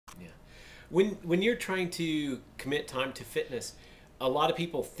When you're trying to commit time to fitness, a lot of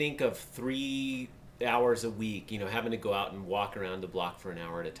people think of 3 hours a week, having to go out and walk around the block for an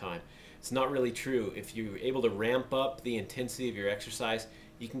hour at a time. It's not really true. If you're able to ramp up the intensity of your exercise,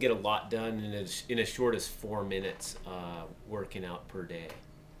 you can get a lot done in as short as 4 minutes working out per day.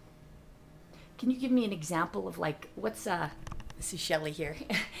 Can you give me an example of what's this is Shelli here.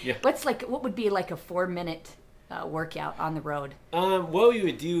 Yeah. What would be like a 4-minute workout on the road? What we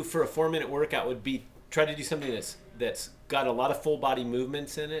would do for a 4-minute workout would be try to do something that's got a lot of full body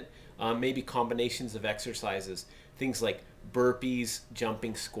movements in it, maybe combinations of exercises, things like burpees,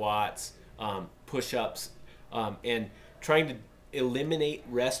 jumping squats, push-ups, and trying to eliminate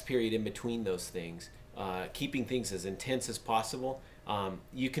rest period in between those things, keeping things as intense as possible.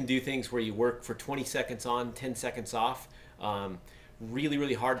 You can do things where you work for 20 seconds on, 10 seconds off, really,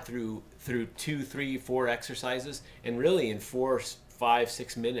 really hard through 2, 3, 4 exercises, and really in 4, 5,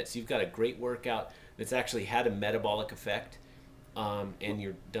 6 minutes, you've got a great workout that's actually had a metabolic effect, and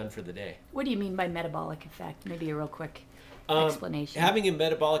you're done for the day. What do you mean by metabolic effect? Maybe a real quick explanation. Having a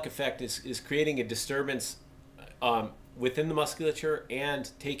metabolic effect is creating a disturbance within the musculature and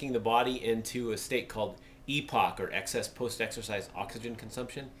taking the body into a state called EPOC, or excess post-exercise oxygen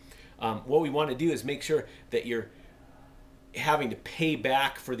consumption. What we want to do is make sure that you're having to pay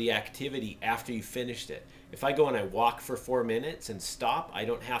back for the activity after you finished it. If I go and I walk for 4 minutes and stop, I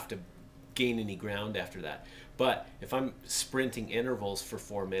don't have to gain any ground after that. But if I'm sprinting intervals for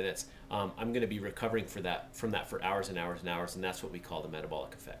 4 minutes, I'm going to be recovering from that for hours and hours and hours, and that's what we call the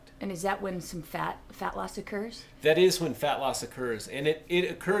metabolic effect. And is that when some fat loss occurs? That is when fat loss occurs, and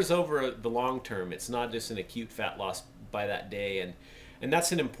it occurs over the long term. It's not just an acute fat loss by that day, and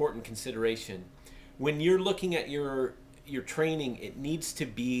that's an important consideration. When you're looking at your training, it needs to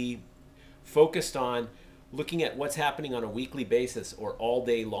be focused on looking at what's happening on a weekly basis or all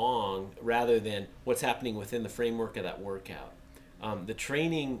day long, rather than what's happening within the framework of that workout. The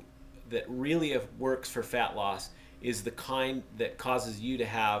training that really works for fat loss is the kind that causes you to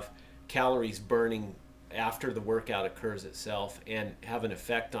have calories burning after the workout occurs itself and have an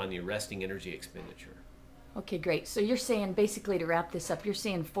effect on your resting energy expenditure. Okay, great. So you're saying, basically, to wrap this up, you're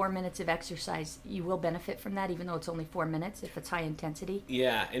saying 4 minutes of exercise, you will benefit from that, even though it's only 4 minutes if it's high intensity?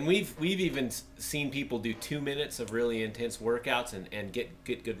 Yeah, and we've even seen people do 2 minutes of really intense workouts and get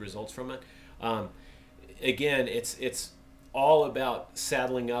good results from it. Again, it's all about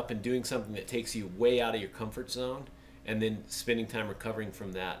saddling up and doing something that takes you way out of your comfort zone, and then spending time recovering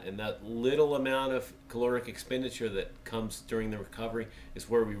from that. And that little amount of caloric expenditure that comes during the recovery is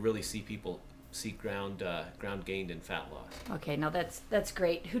where we really see people see ground gained in fat loss. Okay, now that's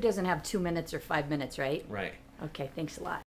great. Who doesn't have 2 minutes or 5 minutes, right? Right. Okay, thanks a lot.